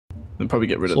Then probably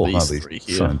get rid It's of all these highly three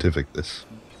here. scientific, this.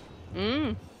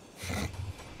 Mm.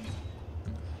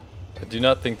 I do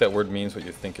not think that word means what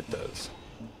you think it does.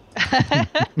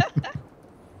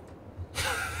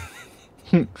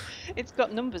 It's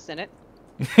got numbers in it.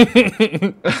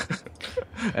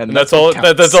 And that's all.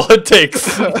 That's all it takes.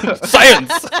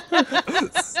 Science.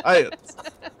 Science.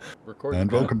 Recording.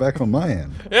 And welcome back on my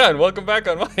end. Yeah, and welcome back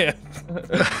on my end.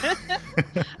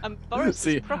 And Boris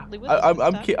See, is probably with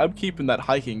us. I'm keeping that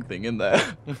hiking thing in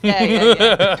there.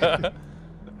 Yeah.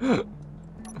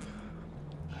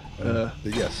 But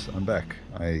yes, I'm back.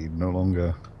 I no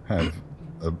longer have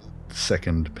a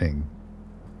second ping.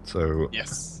 So,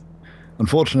 Yes.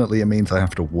 unfortunately, it means I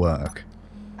have to work.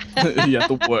 You have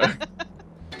to work.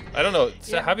 I don't know.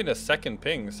 Having a second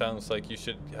ping sounds like you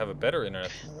should have a better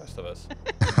internet than the rest of us.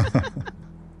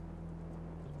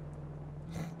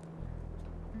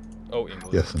 Oh,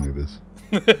 English. Yes, Anubis.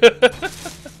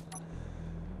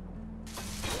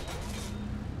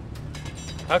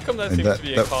 How come that And seems that- to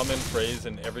be a that- common phrase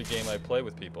in every game I play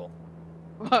with people?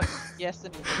 Well, yes,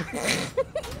 and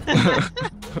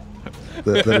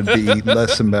That it'd be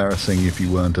less embarrassing if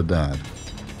you weren't a dad.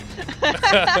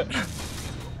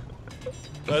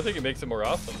 I think it makes it more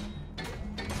awesome.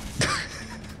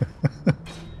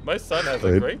 My son has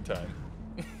a Right. great time.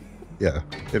 Yeah,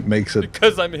 it makes it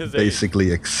Because I'm his age.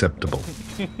 basically acceptable.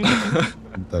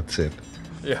 That's it.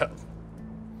 Yeah.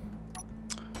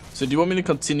 So do you want me to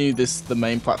continue the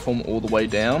main platform all the way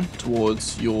down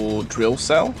towards your drill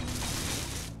cell?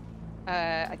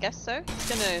 I guess so. It's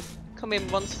gonna come in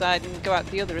one side and go out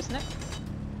the other, isn't it?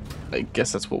 I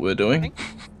guess that's what we're doing.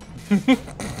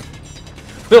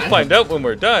 We'll find out when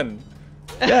we're done.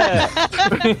 Yeah.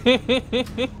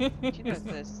 You know,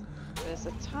 there's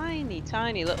a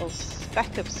tiny little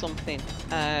speck of something.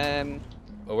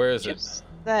 Oh, where is it? Just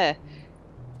there.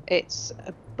 It's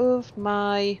above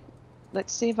my.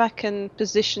 Let's see if I can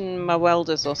position my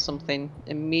welders or something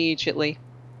immediately.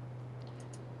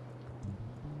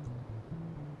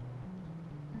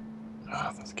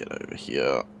 Let's get over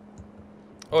here.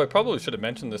 Oh, I probably should have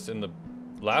mentioned this in the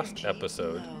last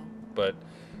episode, but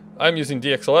I'm using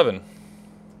DX11.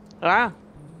 Ah,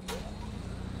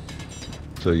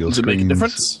 So your Does it make a screen's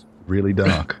difference? really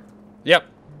dark. Yep.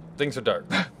 Things are dark.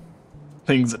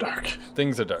 Things are dark.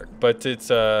 Things are dark. But it's,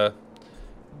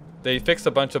 they fixed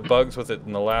a bunch of bugs with it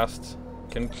in the last...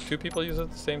 Can two people use it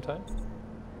at the same time?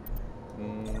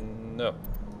 No.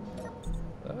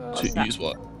 To use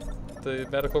what? The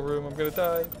medical room, I'm gonna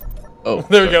die. Oh,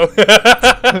 There we go.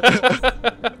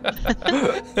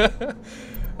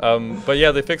 But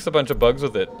yeah, they fixed a bunch of bugs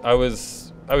with it. I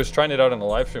was trying it out on a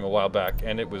live stream a while back,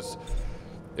 and it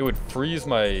would freeze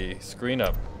my screen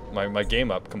up, my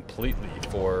game up completely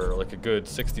for like a good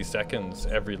 60 seconds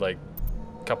every like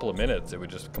couple of minutes. It would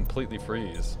just completely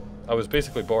freeze. I was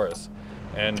basically Boris,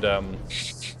 and I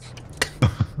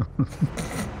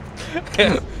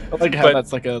like how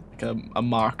that's like a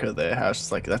marker there. How it's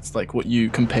just like that's like what you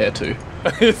compare to.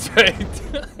 It's right.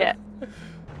 yeah.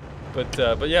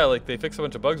 But yeah, like they fixed a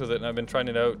bunch of bugs with it, and I've been trying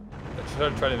it out. I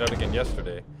started trying it out again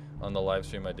yesterday on the live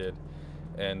stream I did,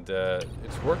 and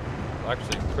it's worked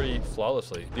actually pretty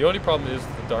flawlessly. The only problem is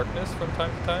the darkness from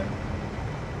time to time.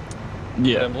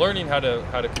 Yeah. And I'm learning how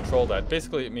to control that.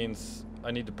 Basically, it means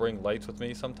I need to bring lights with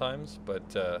me sometimes, but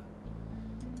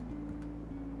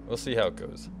we'll see how it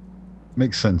goes.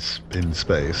 Makes sense in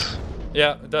space.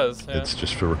 Yeah, it does. Yeah. It's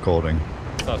just for recording.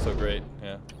 It's not so great.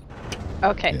 Yeah.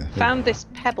 Okay, Yeah. found this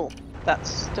pebble that's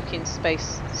stuck in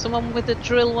space. Someone with a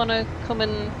drill want to come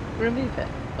and remove it?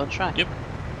 Or try? Yep.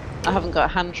 I haven't got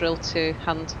a hand drill to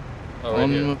hand. Oh, right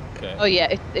here. Okay. Oh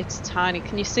yeah, it's tiny.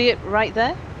 Can you see it right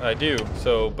there? I do.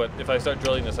 So, but if I start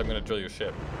drilling this, I'm going to drill your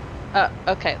ship.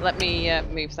 Okay, let me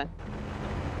move then.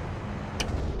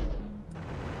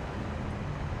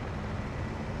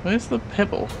 Where's the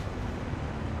pebble?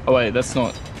 Oh wait, that's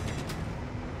not.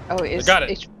 Oh, it is. I got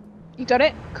it. You got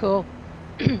it? Cool.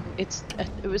 It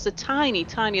was a tiny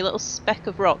little speck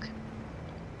of rock.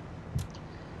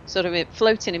 Sort of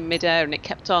floating in midair, and it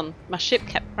kept on. My ship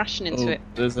kept crashing into it.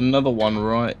 There's another one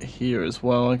right here as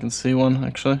well. I can see one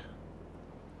actually.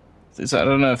 I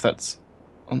don't know if that's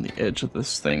on the edge of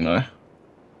this thing though.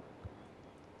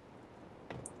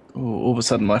 Ooh, all of a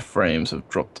sudden my frames have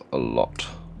dropped a lot.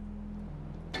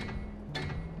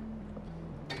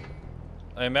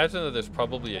 I imagine that there's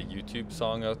probably a YouTube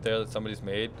song out there that somebody's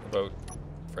made about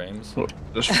frames. What,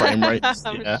 just frame rates?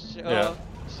 I'm Yeah. sure. Yeah.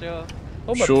 Sure.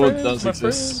 Oh, Sure it frames, does my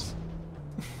exist.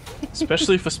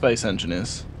 Especially for space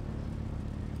engineers.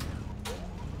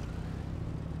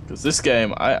 Because this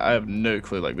game, I have no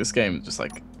clue. Like, this game is just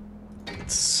like,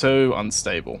 it's so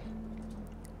unstable.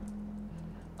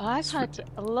 I've had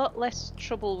a lot less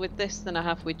trouble with this than I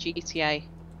have with GTA.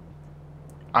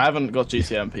 I haven't got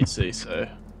GTA on PC, so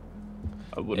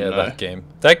I wouldn't know. That game.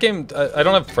 That game, I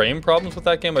don't have frame problems with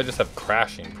that game. I just have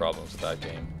crashing problems with that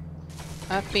game.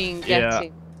 I've been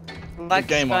getting the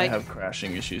game I have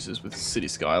crashing issues is with City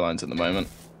Skylines at the moment.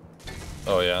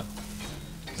 Oh yeah.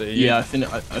 So I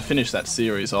finished that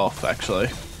series off actually,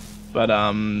 but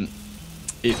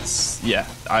it's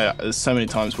there's so many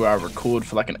times where I record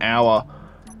for like an hour,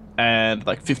 and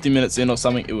like 50 minutes in or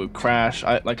something it would crash.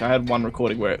 I had one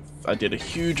recording where I did a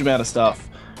huge amount of stuff,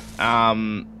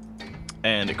 and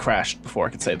it crashed before I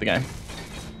could save the game.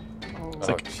 It's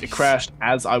like it crashed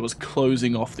as I was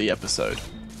closing off the episode,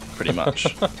 pretty much.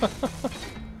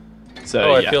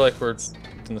 So I feel like we're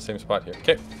in the same spot here.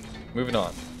 Okay, moving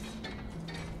on.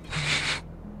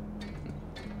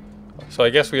 So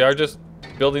I guess we are just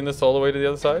building this all the way to the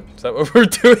other side? Is that what we're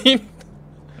doing?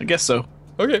 I guess so.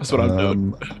 Okay. That's what I'm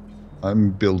doing.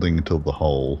 I'm building till the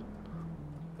hole.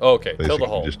 Oh, okay, Basically till the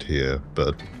hole. Just here,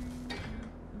 but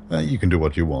you can do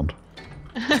what you want.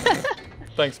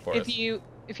 Thanks, Boris.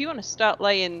 If you want to start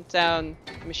laying down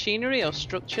machinery or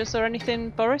structures or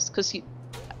anything, Boris, because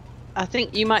I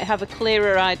think you might have a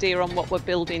clearer idea on what we're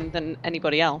building than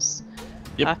anybody else.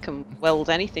 Yep. I can weld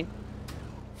anything.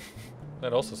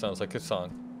 That also sounds like a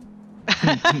song.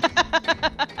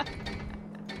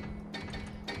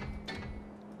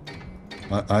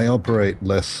 I operate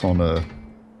less on a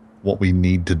what we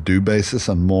need to do basis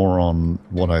and more on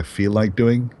what I feel like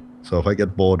doing. So if I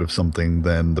get bored of something,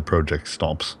 then the project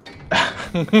stops.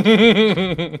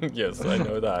 Yes, I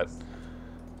know that.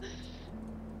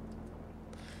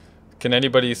 Can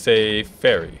anybody say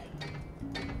fairy?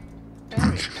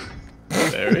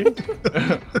 Fairy?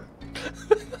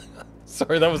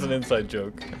 Sorry, that was an inside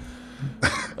joke.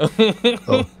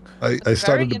 I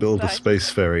started to build a space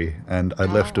ferry, and I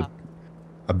left it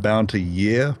about a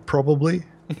year, probably.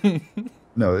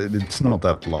 No, it's not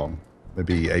that long.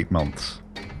 Maybe 8 months.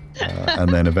 And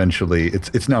then eventually,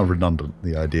 it's now redundant,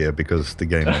 the idea, because the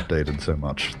game updated so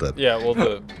much that... Yeah, well,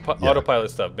 the autopilot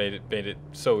stuff made it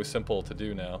so simple to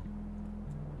do now.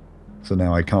 So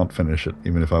now I can't finish it,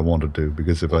 even if I wanted to,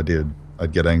 because if I did,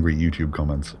 I'd get angry YouTube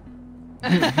comments.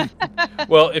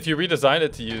 Well, if you redesign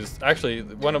it to use... Actually,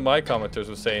 one of my commenters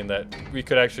was saying that we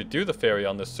could actually do the ferry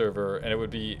on this server, and it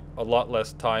would be a lot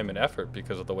less time and effort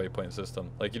because of the waypoint system.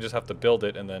 Like, you just have to build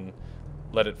it and then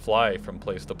let it fly from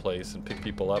place to place and pick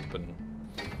people up and...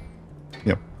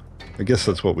 Yep. I guess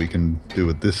that's what we can do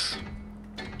with this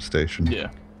station. Yeah.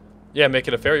 Yeah, make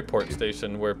it a ferry port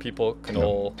station where people can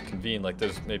all convene. Like,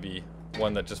 there's maybe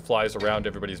one that just flies around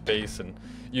everybody's base, and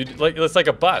it's like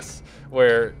a bus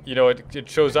where it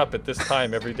shows up at this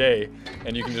time every day,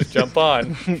 and you can just jump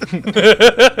on.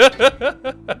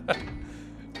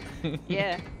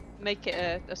 Yeah, make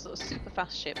it a sort of super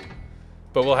fast ship.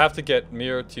 But we'll have to get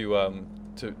Mir to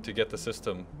get the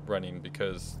system running,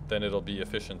 because then it'll be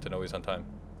efficient and always on time.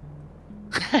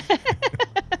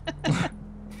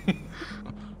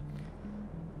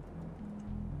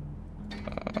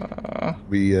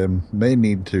 We may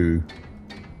need to...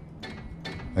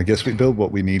 I guess we build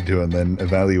what we need to and then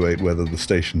evaluate whether the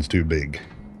station's too big.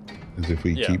 Because if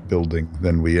we keep building,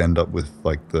 then we end up with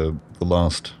like the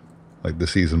last, like the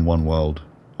Season 1 world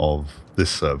of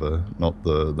this server, not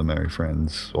the Merry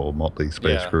Friends or Motley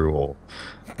Space Crew or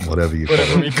whatever you call it.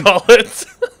 Whatever we call it.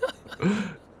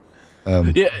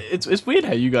 Yeah, it's weird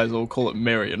how you guys all call it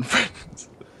Merry and Friends.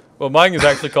 Well, mine is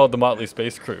actually called the Motley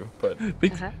Space Crew, but... I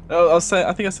think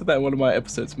I said that in one of my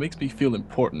episodes. It makes me feel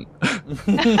important.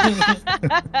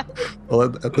 Well,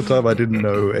 at the time I didn't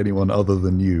know anyone other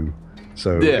than you,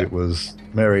 so it was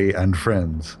Merry and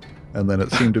Friends, and then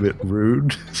it seemed a bit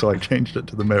rude, so I changed it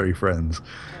to the Merry Friends.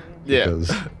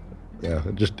 Because,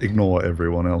 just ignore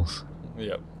everyone else.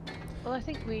 Yep. Well, I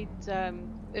think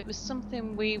it was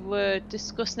something we were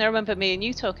discussing. I remember me and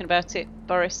you talking about it,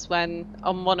 Boris, when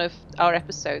on one of our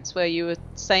episodes where you were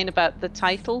saying about the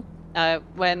title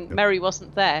when Merry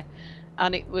wasn't there,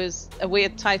 and it was a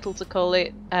weird title to call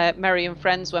it Merry and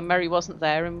Friends when Merry wasn't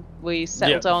there, and we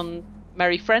settled on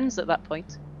Merry Friends at that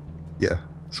point. Yeah,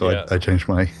 so I changed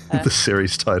the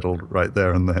series title right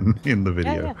there and then in the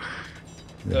video.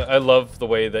 I love the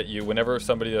way that whenever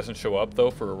somebody doesn't show up though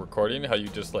for a recording, how you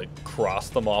just like cross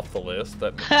them off the list.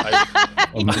 That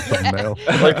on the thumbnail,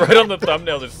 like right on the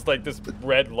thumbnail, there's just like this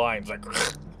red line. It's like,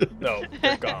 no,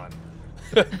 they're gone.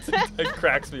 It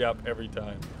cracks me up every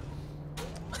time.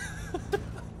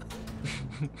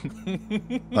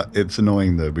 It's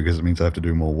annoying though because it means I have to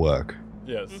do more work.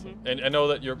 Yes, and I know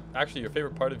that your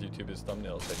favorite part of YouTube is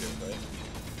thumbnails, I hear,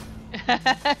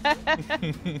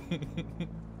 right?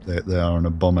 They are an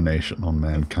abomination on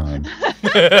mankind.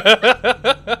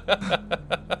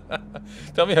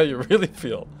 Tell me how you really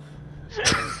feel.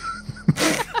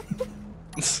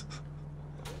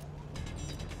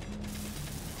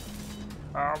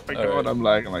 Oh my god, I'm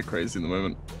lagging like crazy in the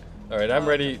moment. Alright, I'm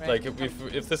ready. Like,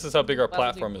 if this is how big our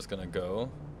platform is going to go.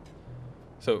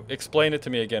 So, explain it to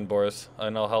me again, Boris,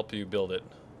 and I'll help you build it.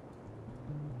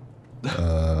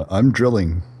 I'm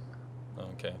drilling.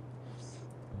 Okay.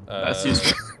 That's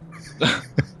useful.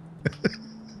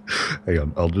 Hang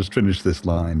on, I'll just finish this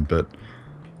line, but...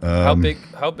 how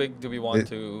big do we want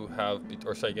to have,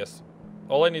 or say, I guess,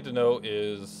 all I need to know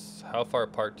is how far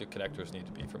apart do connectors need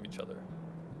to be from each other?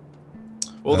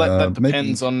 Well, that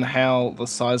depends on how the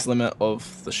size limit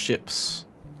of the ships.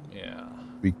 Yeah.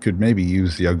 We could maybe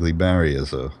use the ugly barrier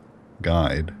as a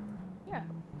guide. Yeah.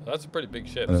 Well, that's a pretty big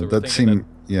ship. So that seemed,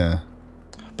 yeah.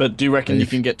 But do you reckon you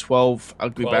can get 12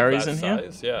 ugly 12 barriers that in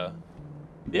size? here? Yeah.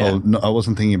 Yeah. Well, no, I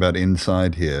wasn't thinking about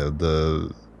inside here.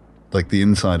 The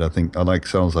inside, I think I like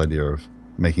Sal's idea of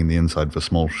making the inside for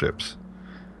small ships.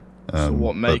 So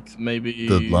what maybe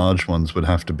the large ones would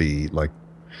have to be like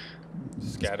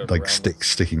Scattered like around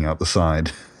sticking out the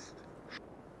side.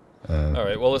 All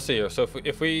right. Well, let's see here. So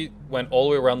if we went all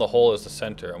the way around the hole as the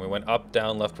center, and we went up,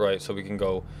 down, left, right, so we can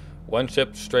go one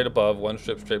ship straight above, one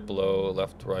ship straight below,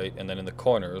 left, right, and then in the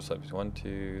corners, like 1,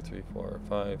 2, 3, 4,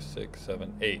 5, 6,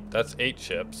 7, 8. That's 8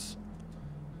 ships.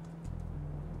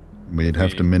 We'd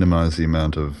have to minimize the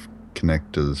amount of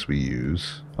connectors we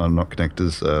use. Not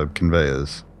connectors,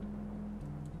 conveyors.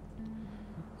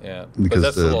 Yeah.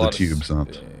 Because the tubes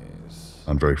aren't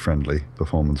very friendly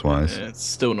performance-wise. Yeah, it's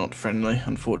still not friendly,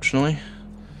 unfortunately.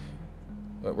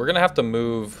 But we're gonna have to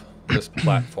move this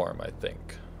platform, I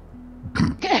think.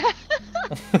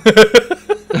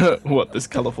 What, this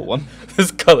colorful one? This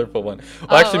colorful one.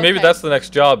 Well, actually, maybe okay. that's the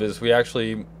next job, is we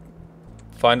actually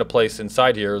find a place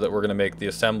inside here that we're going to make the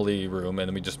assembly room, and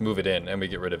then we just move it in, and we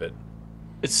get rid of it.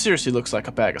 It seriously looks like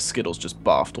a bag of Skittles just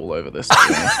barfed all over this. To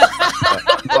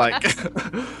be honest.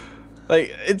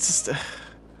 like, it's...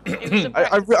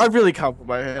 I really can't put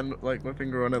my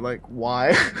finger on it, like,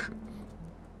 why?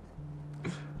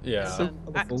 Yeah. It's an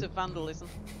act of vandalism.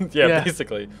 Yeah,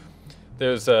 basically.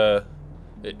 There's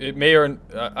it may or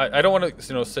I don't want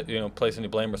to place any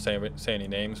blame or say any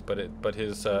names, but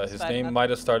his name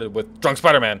might have started with Drunk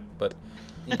Spider-Man, but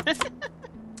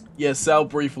yeah, Sal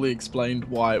briefly explained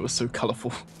why it was so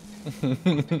colorful.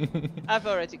 I've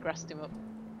already grassed him up.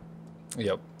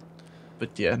 Yep.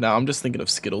 But yeah, no, I'm just thinking of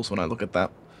Skittles when I look at that.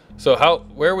 So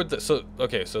where would so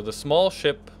the small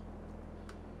ship,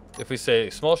 if we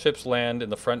say small ships land in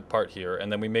the front part here,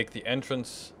 and then we make the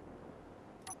entrance,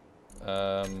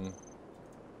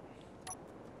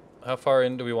 how far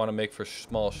in do we want to make for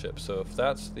small ships? So if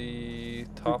that's the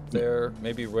top there,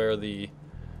 maybe where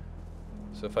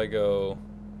so if I go...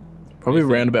 Probably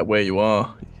round about where you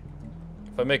are.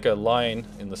 If I make a line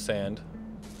in the sand...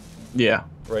 Yeah.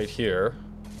 Right here...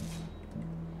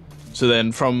 So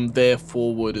then from there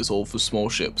forward is all for small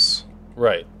ships.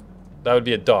 Right. That would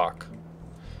be a dock.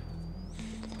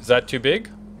 Is that too big?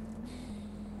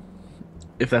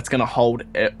 If that's going to hold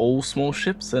all small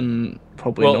ships, then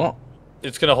probably not.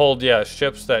 It's going to hold, yeah,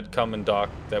 ships that come and dock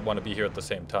that want to be here at the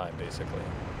same time, basically.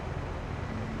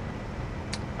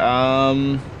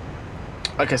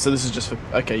 Okay, so this is just for...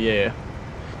 Okay, yeah.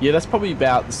 Yeah, that's probably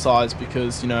about the size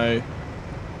because, you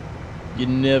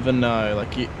never know,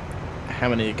 like, how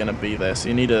many are going to be there. So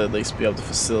you need to at least be able to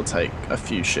facilitate a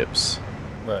few ships.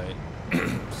 Right.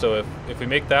 So if we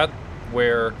make that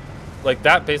where... Like,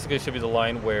 that basically should be the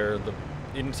line where the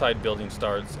inside building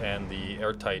starts and the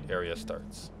airtight area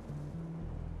starts.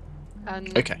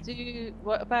 And okay.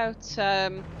 What about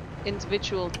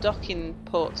individual docking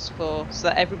ports so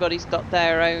that everybody's got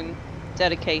their own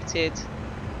dedicated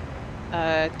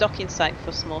docking site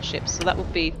for small ships? So that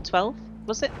would be 12,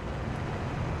 was it?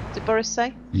 Did Boris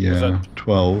say? Yeah,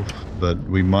 12, but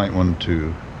we might want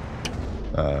to...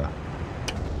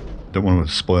 don't want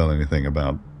to spoil anything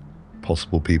about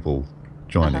possible people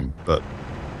joining, but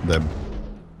there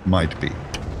might be.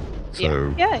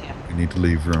 So yeah. we need to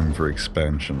leave room for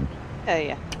expansion.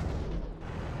 Yeah.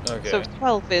 Okay. So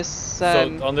 12 is...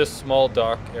 So on this small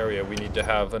dock area, we need to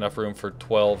have enough room for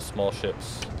 12 small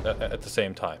ships at the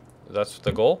same time. That's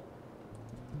the goal?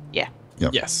 Yeah.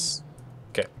 Yep. Yes.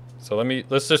 Okay. So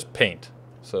let's just paint.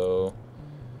 So...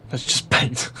 Let's just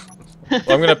paint. Well,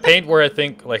 I'm going to paint where I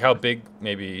think, like, how big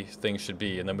maybe things should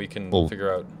be, and then we can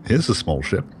figure out... Here's a small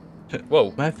ship.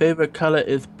 Whoa. My favorite color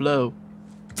is blue.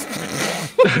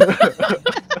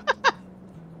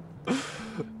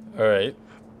 Alright.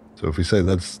 So if we say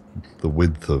that's the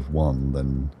width of one,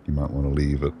 then you might want to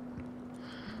leave it.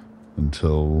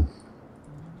 until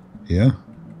here.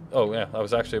 Oh yeah, I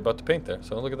was actually about to paint there.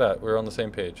 So look at that. We're on the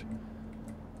same page.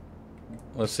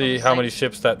 Let's see how many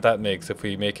ships that makes if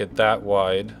we make it that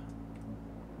wide.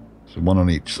 So one on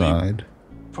each side.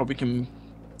 Probably can,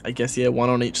 I guess, yeah, one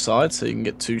on each side, so you can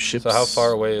get 2 ships. So how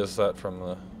far away is that from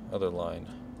the other line?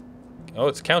 Oh,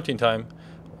 it's counting time.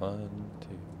 1,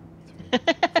 2,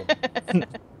 3, 4.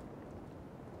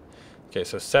 Okay,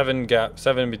 so 7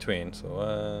 in between. So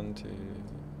 1, 2.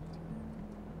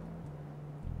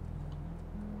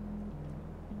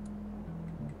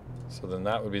 So then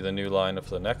that would be the new line of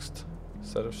the next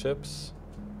set of ships.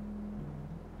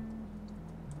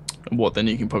 What, then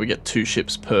you can probably get 2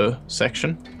 ships per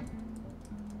section?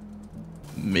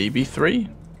 Maybe 3?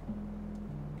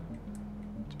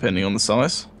 Depending on the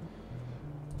size.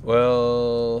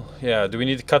 Well, yeah, do we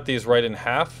need to cut these right in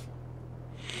half?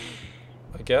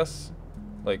 I guess?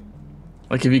 Like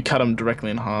if you cut them directly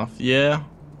in half, yeah.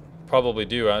 Probably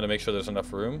do, to make sure there's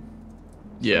enough room.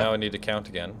 Yeah. So now I need to count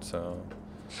again, so...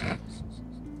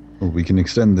 Well, we can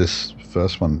extend this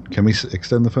first one. Can we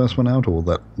extend the first one out, or will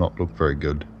that not look very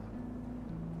good?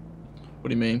 What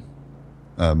do you mean?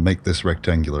 Make this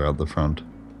rectangular out the front.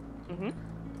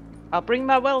 I'll bring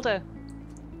my welder.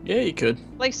 Yeah, you could.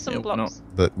 Place some blocks.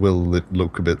 But will it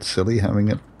look a bit silly having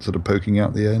it sort of poking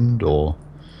out the end, or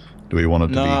do we want it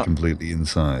to be completely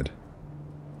inside?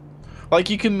 Like,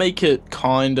 you can make it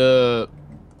kind of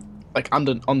like on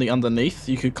the underneath.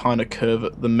 You could kind of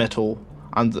curve the metal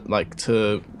under, like,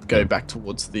 to go back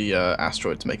towards the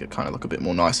asteroid to make it kind of look a bit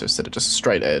more nicer instead of just a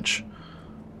straight edge.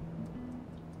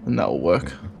 And that will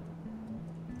work.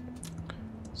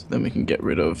 So then we can get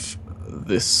rid of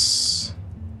this.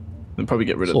 Then probably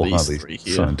get rid of these 3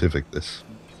 here. Scientific, this.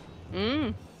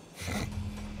 I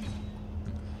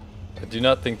do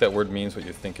not think that word means what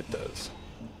you think it does.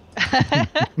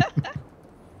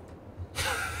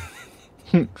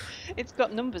 It's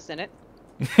got numbers in it.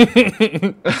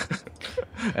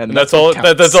 and that's all.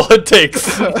 That's all it takes.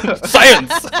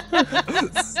 Science.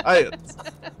 Science.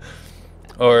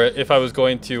 Or if I was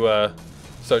going to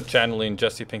start channeling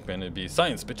Jesse Pinkman, it'd be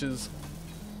science, bitches.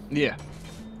 Yeah.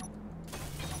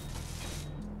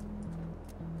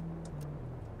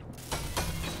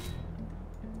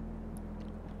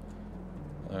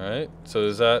 All right. So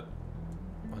is that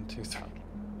 1, 2, 3?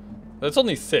 That's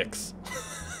only 6.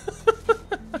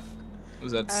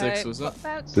 Was that 6? Was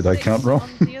that? Did I count wrong?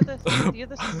 On the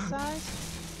other side,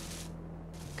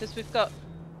 because we've got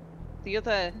the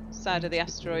other side of the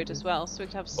asteroid as well, so we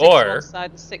could have 6 one side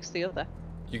and 6 the other.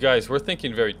 You guys, we're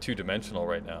thinking very two-dimensional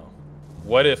right now.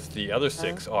 What if the other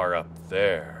 6 are up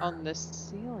there? On the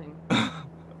ceiling. That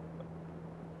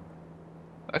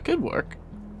could work.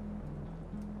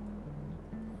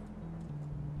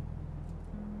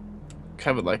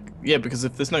 Have it like, yeah, because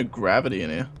if there's no gravity in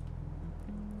here.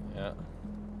 Yeah.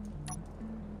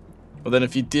 Well, then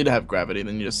if you did have gravity,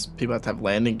 then people have to have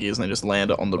landing gears and they just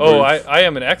land it on the roof. Oh, I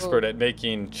am an expert at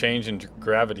making change in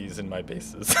gravities in my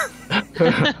bases.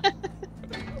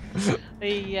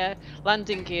 The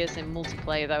landing gears in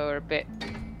multiplayer, though, are a bit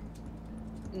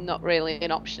not really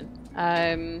an option.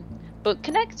 But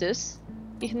connectors,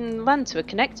 you can land to a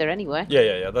connector anywhere.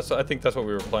 Yeah. I think that's what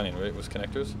we were planning, right? Was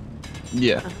connectors?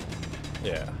 Yeah.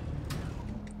 Yeah.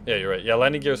 Yeah, you're right. Yeah,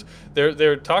 landing gears.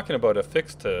 They're talking about a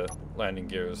fix to landing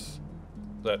gears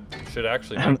that should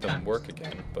actually make them work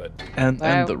again, but and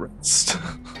the rest.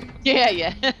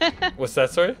 Yeah. What's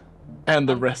that, sorry? And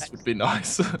the rest would be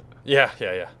nice. Yeah.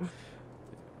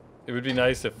 It would be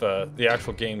nice if the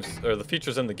actual games or the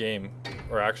features in the game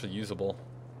are actually usable.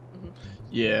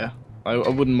 Yeah, I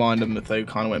wouldn't mind them if they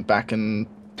kind of went back and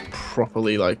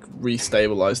properly like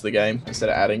restabilized the game instead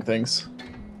of adding things.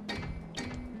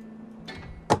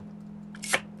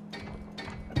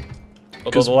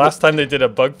 Although the last time they did a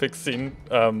bug fixing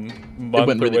month or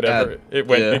really whatever, bad.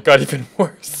 It got even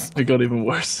worse. It got even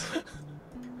worse.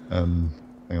 Hang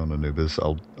on, Anubis.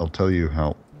 I'll tell you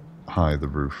how high the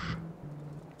roof.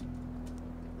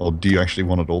 Or do you actually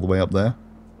want it all the way up there?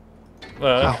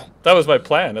 That was my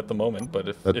plan at the moment, but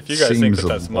if you guys think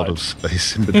that's a lot of much,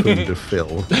 space in between to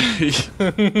fill.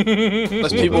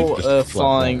 Most people are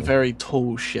flying very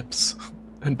tall ships,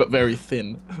 but very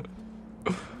thin.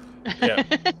 yeah,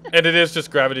 and it is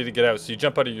just gravity to get out. So you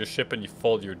jump out of your ship and you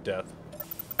fall to your death.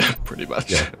 Pretty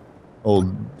much. Yeah.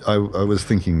 Oh, I was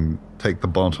thinking, take the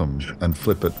bottom and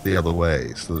flip it the other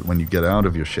way, so that when you get out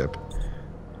of your ship,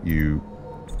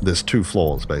 there's 2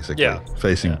 floors basically,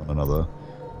 facing one another.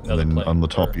 And then on the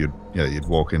top, you'd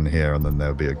walk in here, and then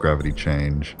there'd be a gravity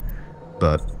change.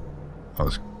 But I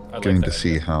was going to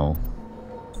see how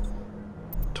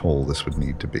tall this would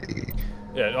need to be.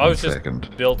 Yeah, I was just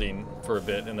second. building for a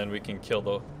bit, and then we can kill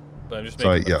the. But I'm just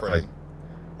Sorry, making the frame.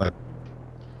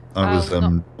 I was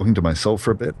talking to myself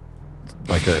for a bit,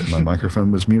 like my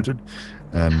microphone was muted,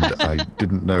 and I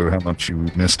didn't know how much you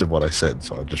missed of what I said,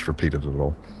 so I just repeated it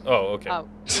all. Oh, okay. Oh,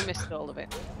 you missed all of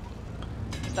it.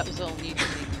 'Cause that was all new to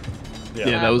me.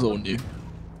 Yeah, that was all new.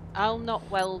 I'll not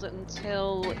weld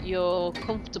until you're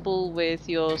comfortable with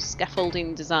your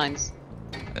scaffolding designs.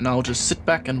 And I'll just sit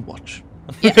back and watch.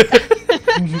 Yeah.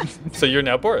 So you're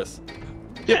now Boris.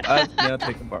 Yep, I've now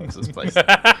taken Boris's place.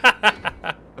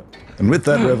 And with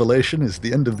that revelation is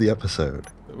the end of the episode.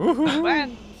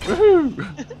 Woohoo! Woohoo!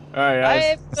 Alright,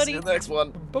 guys. Bye, everybody. See you next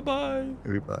one. Bye bye.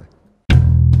 Goodbye.